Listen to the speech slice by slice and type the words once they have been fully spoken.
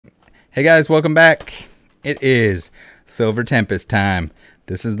Hey guys, welcome back. It is Silver Tempest time.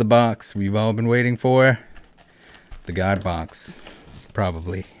 This is the box we've all been waiting for. The God box,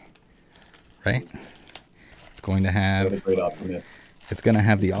 probably. Right? It's going to have the Altar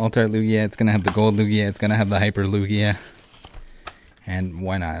Lugia, it's going to have the Gold Lugia, it's going to have the Hyper Lugia. And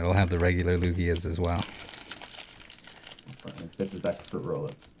why not? It'll have the regular Lugias as well.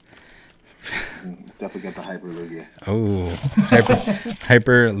 Definitely get the Hyper Lugia. Oh,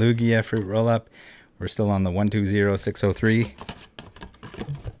 Hyper Lugia fruit roll up. We're still on the 120603.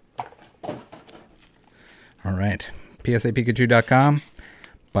 All right, psapikachu.com.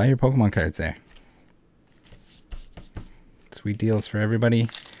 Buy your Pokemon cards there. Sweet deals for everybody.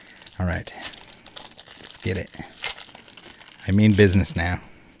 All right, let's get it. I mean business now.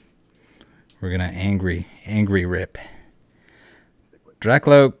 We're gonna angry rip.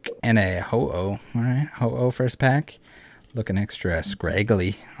 Dracloak and a Ho-Oh. All right, Ho-Oh first pack. Looking extra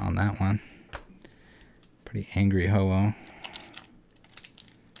scraggly on that one. Pretty angry Ho-Oh.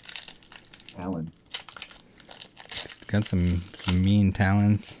 Talons. It's got some mean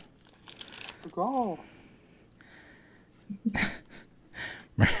talons. Go.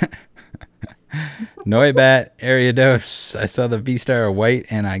 Noibat, Ariados. I saw the V-Star white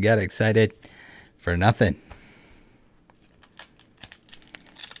and I got excited for nothing.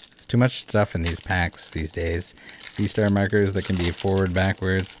 There's too much stuff in these packs these days. V-Star markers that can be forward,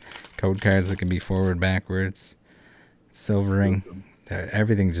 backwards. Code cards that can be forward, backwards. Silvering.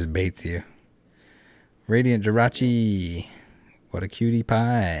 Everything just baits you. Radiant Jirachi. What a cutie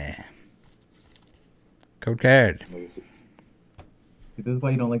pie. Code card. This is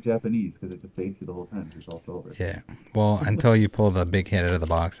why you don't like Japanese, because it just baits you the whole time. It's all silver. Yeah. Well, until you pull the big hit out of the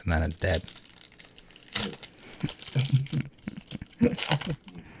box, and then it's dead.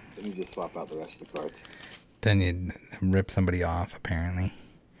 Then you just swap out the rest of the cards. Then you rip somebody off, apparently.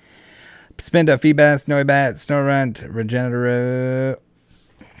 Spinda, Feebas, Noibat, Snorunt, Regenerator.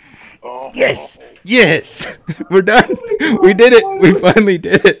 Oh. Yes! Yes! We're done! We did it! We finally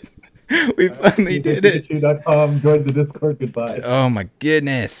did it! We finally did it! Pikachu.com, join the Discord, goodbye. Oh my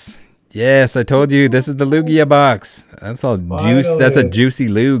goodness. Yes, I told you, this is the Lugia box. That's all juice. That's a juicy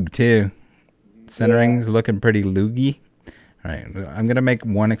Lug, too. Centering's looking pretty Lugy. Alright, I'm going to make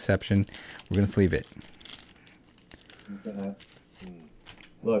one exception. We're going to sleeve it.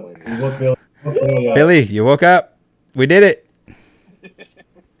 Look, you woke Billy up. Billy, you woke up. We did it.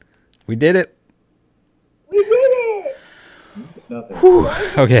 We did it. We did it! Nothing. Whew.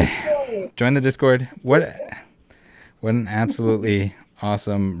 Okay. Join the Discord. What an absolutely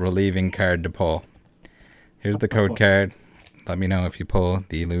awesome relieving card to pull. Here's the code card. Let me know if you pull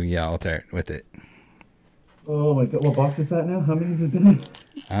the Lugia Altar with it. Oh my god, what box is that now? How many is it been?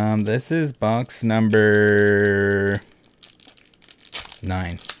 This is box number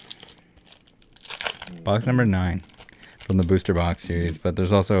 9. Box number 9 from the booster box series, but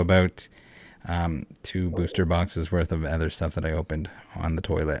there's also about 2 booster boxes worth of other stuff that I opened on the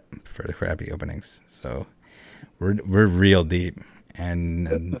toilet for the crappy openings. So we're real deep,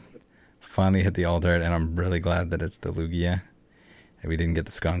 and finally hit the altar, and I'm really glad that it's the Lugia and we didn't get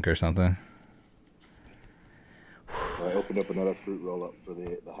the skunk or something. I opened up another fruit roll up for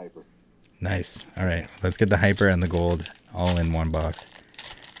the Hyper. Nice. All right, let's get the Hyper and the Gold all in one box.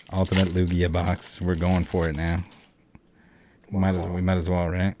 Ultimate Lugia box. We're going for it now. We might as well,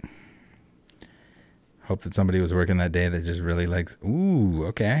 right? Hope that somebody was working that day that just really likes. Ooh,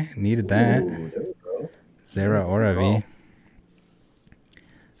 okay, needed that. Zera Aura V.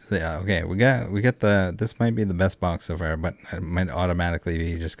 Yeah, okay, we got the. This might be the best box so far, but it might automatically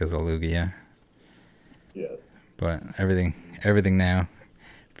be just because of Lugia. Yes. But everything now,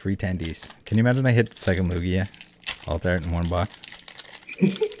 free tendies. Can you imagine I hit the second Lugia Altar in one box?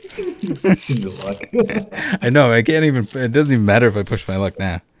 I know, I can't even, it doesn't even matter if I push my luck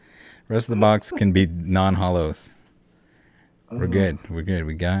now. The rest of the box can be non-hollows. We're good. We're good.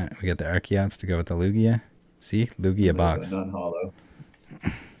 We got the Archeops to go with the Lugia. See? Lugia box. Non-hollow.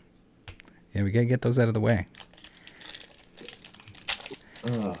 Yeah, we gotta get those out of the way.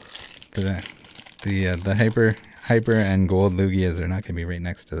 The hyper and gold Lugias are not gonna be right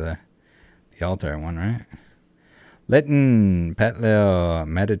next to the altar one, right? Litten, Petlil,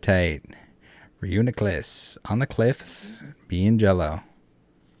 Meditate, Reuniclus, On the Cliffs, Being Jello.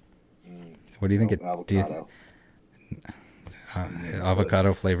 What do you think? Avocado.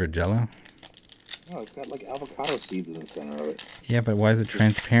 Avocado flavored Jello? No, it's got like avocado seeds in the center of it. Yeah, but why is it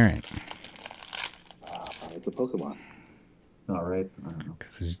transparent? It's a Pokemon. Not right. I don't know.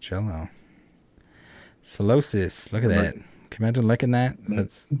 Because it's Jello. Solosis, look at that. Can you imagine licking that?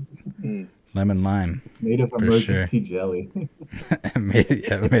 Lemon lime. Made of For sure. emergency jelly.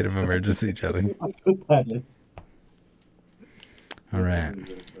 made of emergency jelly. Put that in. All right.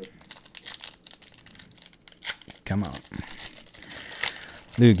 Come on.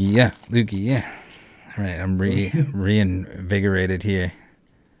 Loogie, yeah. Loogie, yeah. All right, I'm reinvigorated here.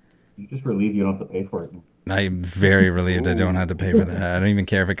 You just relieved you don't have to pay for it. I'm very relieved I don't have to pay for that. I don't even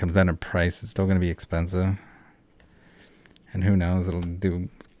care if it comes down in price. It's still going to be expensive. And who knows, it'll do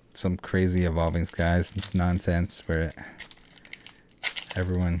some crazy Evolving Skies nonsense where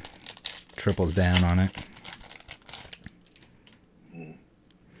everyone triples down on it.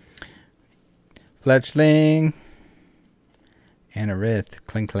 Fletchling and a Rith,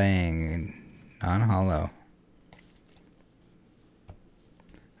 cling clang, non-hollow.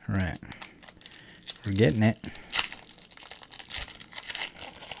 All right, we're getting it.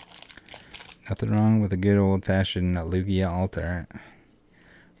 Nothing wrong with a good old-fashioned Lugia altar.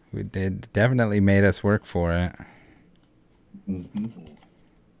 We definitely made us work for it.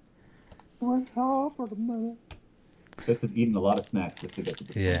 Work hard for the money. This is eating a lot of snacks just to get to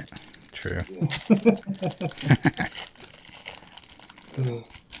this. Yeah, true.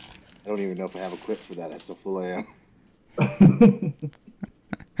 I don't even know if I have a clip for that. That's so full I am.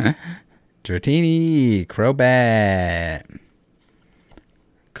 Dratini, Crobat,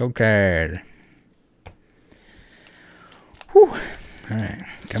 code card. Whew. All right,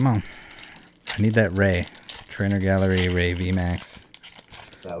 come on. I need that Ray. Trainer Gallery Ray VMAX.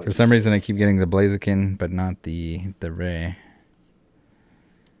 For some reason, I keep getting the Blaziken, but not the Ray.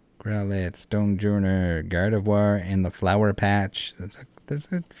 Growlithe, Stonejourner, Gardevoir, and the Flower Patch. There's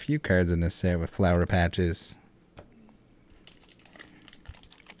a few cards in this set with flower patches.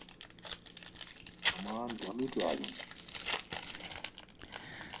 Come on, Gummy Dragon.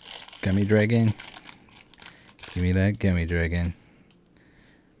 Gummy Dragon. Give me that Gummy Dragon.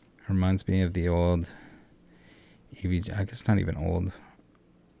 Reminds me of the old EV, I guess not even old.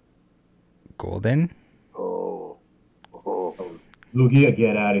 Golden? Oh. Lugia,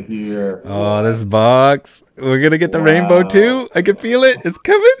 get out of here. Oh, this box. We're going to get the rainbow too. I can feel it. It's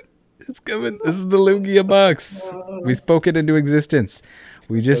coming. It's coming. This is the Lugia box. We spoke it into existence.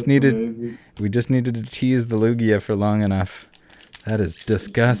 We just needed to tease the Lugia for long enough. That is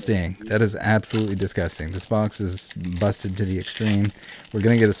disgusting. That is absolutely disgusting. This box is busted to the extreme. We're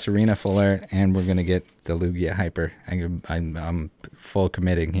going to get a Serena full art, and we're going to get the Lugia Hyper. I'm full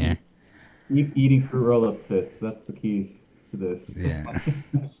committing here. Eating fruit roll-ups fits. That's the key to this. Yeah.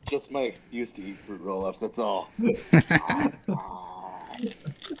 It's just my excuse to eat fruit roll-ups, that's all.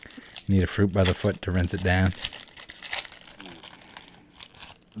 Need a fruit by the foot to rinse it down.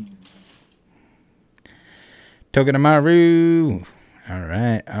 Togedemaru. All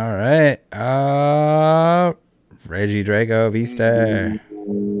right, all right. Oh, Reggie Drago V-Star.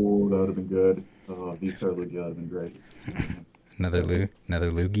 Oh, that would have been good. Oh, V-Star Lugia would have been great. Another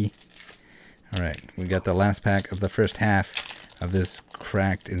Lugie. All right, we got the last pack of the first half of this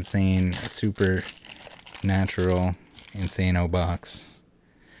cracked, insane, super natural, insane-o box.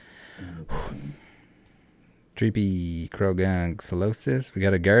 Dreepy, Krogunk, Solosis. We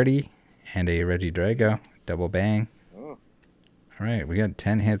got a Guardy and a Reggie Drago. Double bang. Oh. All right, we got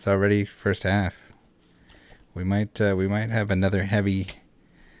 10 hits already first half. We might have another heavy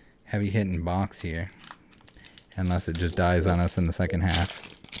hitting box here, unless it just dies on us in the second half.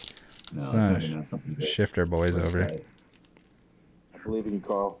 No, Let's shift our boys over. I believe in you,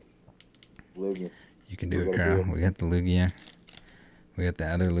 Carl. I believe in you. You can do it, Carl. We got the Lugia. We got the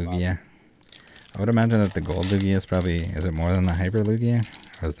other Lugia. I would imagine that the gold Lugia is probably, is it more than the Hyper Lugia?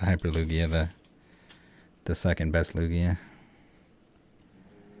 Or is the Hyper Lugia the second best Lugia?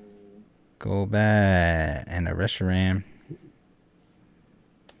 Golbat and a Reshiram.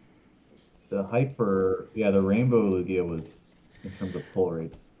 The Hyper, yeah, the Rainbow Lugia was, in terms of pull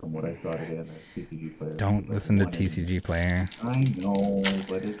rates, from what I saw today on the TCG player. Don't listen to TCG player. I know,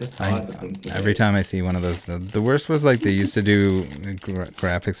 but it's just odd to think today. Every time I see one of those, the worst was like they used to do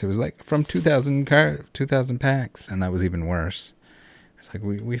graphics. It was like from 2,000 packs, and that was even worse. It's like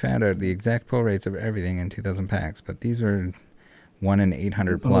we found out the exact pull rates of everything in 2,000 packs, but these were 1 in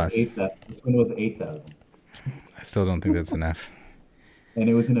 800 plus. This one was 8,000. I still don't think that's enough. And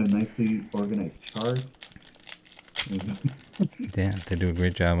it was in a nicely organized chart. Yeah, they do a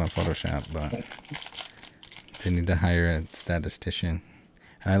great job on Photoshop, but they need to hire a statistician.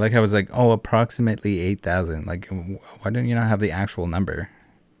 And I like how it was like, oh, approximately 8,000. Like, why don't you not have the actual number?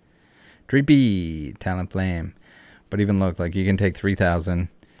 Dreepy, Talonflame. But even look, like you can take 3,000,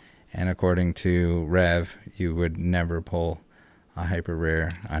 and according to Rev, you would never pull a hyper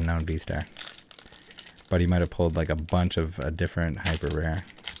rare unknown V-Star. But he might have pulled like a bunch of a different hyper rare.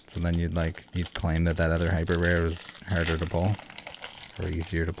 So then you'd claim that other hyper rare was harder to pull or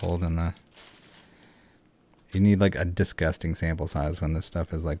easier to pull than the. You need like a disgusting sample size when this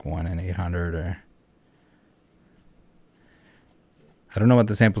stuff is like 1 in 800 or. I don't know what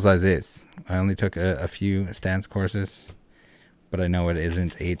the sample size is. I only took a few stance courses, but I know it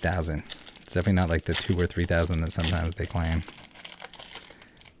isn't 8,000. It's definitely not like the 2,000 or 3,000 that sometimes they claim.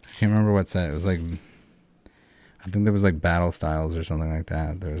 I can't remember what set. It was like, I think there was like battle styles or something like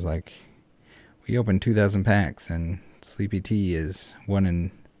that. There was like, we opened 2,000 packs and Sleepy T is 1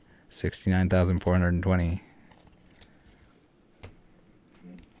 in 69,420.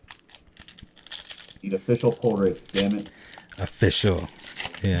 Need official pull rates, damn it. Official,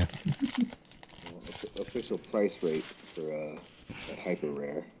 yeah. Official price rate for that hyper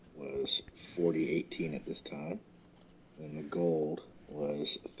rare was $40.18 at this time, and the gold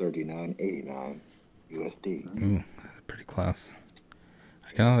was $39.89 USD. Ooh, pretty close.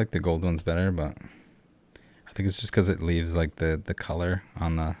 I kind of like the gold ones better, but I think it's just because it leaves like the color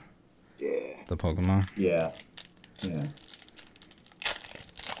on the Pokemon. Yeah, yeah.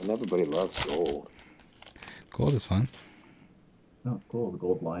 And everybody loves gold. Gold is fun. Oh, cool. The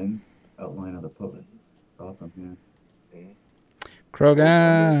gold lines, outline of the Pokemon. Awesome, yeah.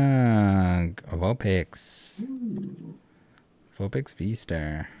 Krogan! Vulpix. Vulpix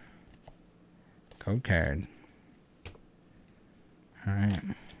V-Star. Code card. Alright.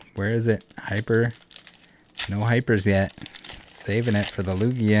 Where is it? Hyper. No hypers yet. Saving it for the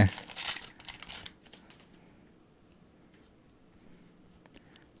Lugia.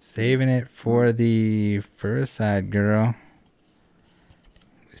 Saving it for the first side girl.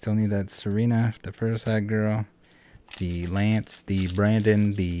 We still need that Serena, the first side girl. The Lance, the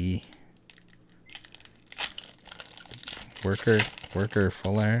Brandon, the worker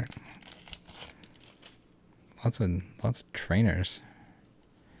full art. Lots of trainers.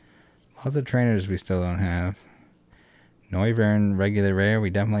 Lots of trainers we still don't have. Noivern, regular rare, we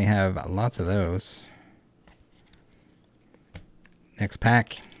definitely have lots of those. Next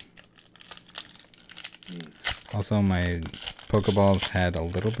pack. Also, my Pokeballs had a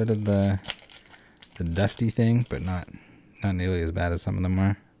little bit of the dusty thing, but not nearly as bad as some of them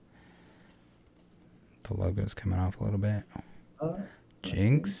are. The logo's coming off a little bit.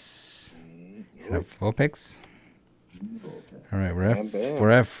 Jinx and a Vulpix. All right,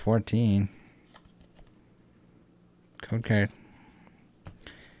 we're at 14. Code card.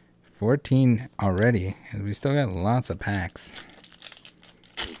 14 already, and we still got lots of packs.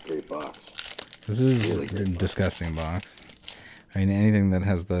 Great box. This is a disgusting box. I mean, anything that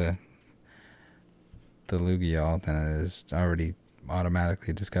has the Lugia alt in it is already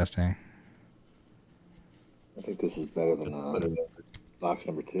automatically disgusting. I think this is better than box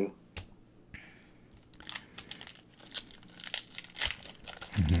number 2.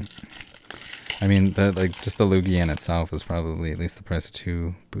 I mean, just the Lugia in itself is probably at least the price of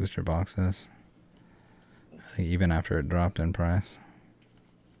 2 booster boxes. I think even after it dropped in price.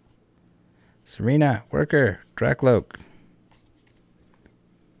 Serena, Worker, Dracloak.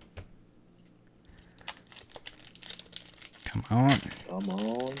 Come on. Come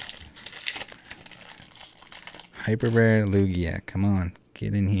on. Hyper Rare Lugia. Come on.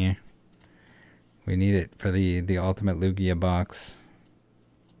 Get in here. We need it for the ultimate Lugia box.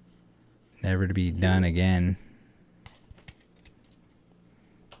 Never to be done again.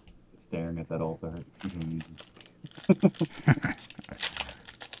 Staring at that altar.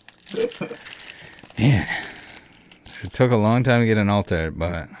 Man, it took a long time to get an altar,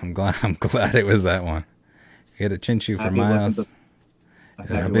 but I'm glad it was that one. We had a Chinchu for Miles.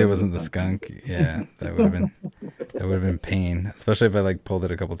 Happy it wasn't the skunk. Yeah, that would have been pain, especially if I pulled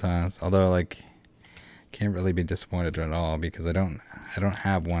it a couple times. Although can't really be disappointed at all because I don't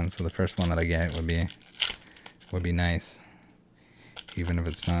have one, so the first one that I get would be nice, even if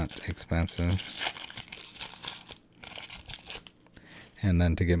it's not expensive. And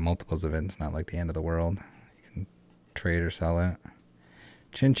then to get multiples of it, it's not like the end of the world. You can trade or sell it.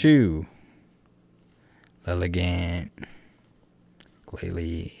 Chinchu. Lilligant.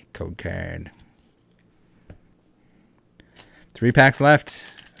 Glalie. Code card. 3 packs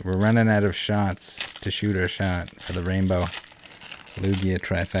left. We're running out of shots to shoot our shot for the rainbow. Lugia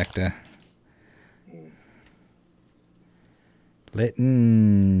trifecta.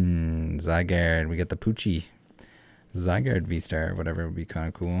 Litten. Zygarde. We got the Poochie. Zygarde V-Star, whatever, would be kind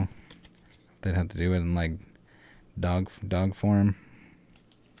of cool. They'd have to do it in dog form.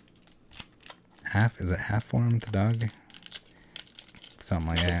 Is it half form, the dog? Something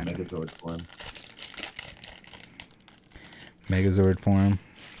like that. Megazord form. Megazord form.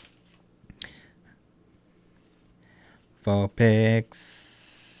 Vulpix.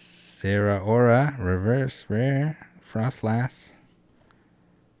 Zera Aura, Reverse Rare, Frostlass,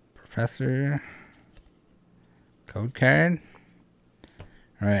 Professor, Code Card.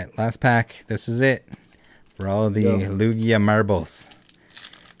 All right, last pack. This is it for all of the Lugia marbles.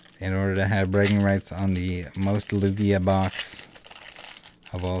 In order to have bragging rights on the most Lugia box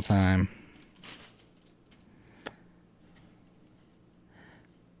of all time.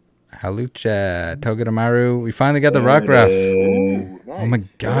 Halucha, Togedemaru. We finally got the Rockruff. Ooh, nice. Oh my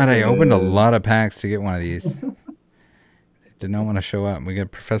god, I opened a lot of packs to get one of these. Did not want to show up. We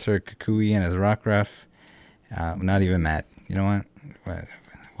got Professor Kukui and his Rockruff. Not even mad. You know what?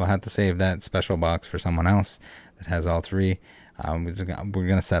 We'll have to save that special box for someone else that has all three. We're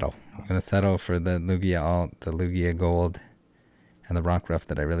gonna settle. We're gonna settle for the Lugia Alt, the Lugia Gold, and the Rockruff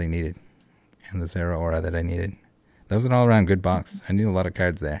that I really needed, and the Zera Aura that I needed. That was an all-around good box. I need a lot of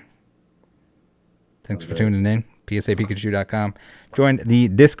cards there. Thanks for tuning in. PSAPikachu.com. Join the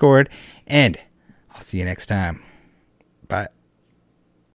Discord, and I'll see you next time. Bye.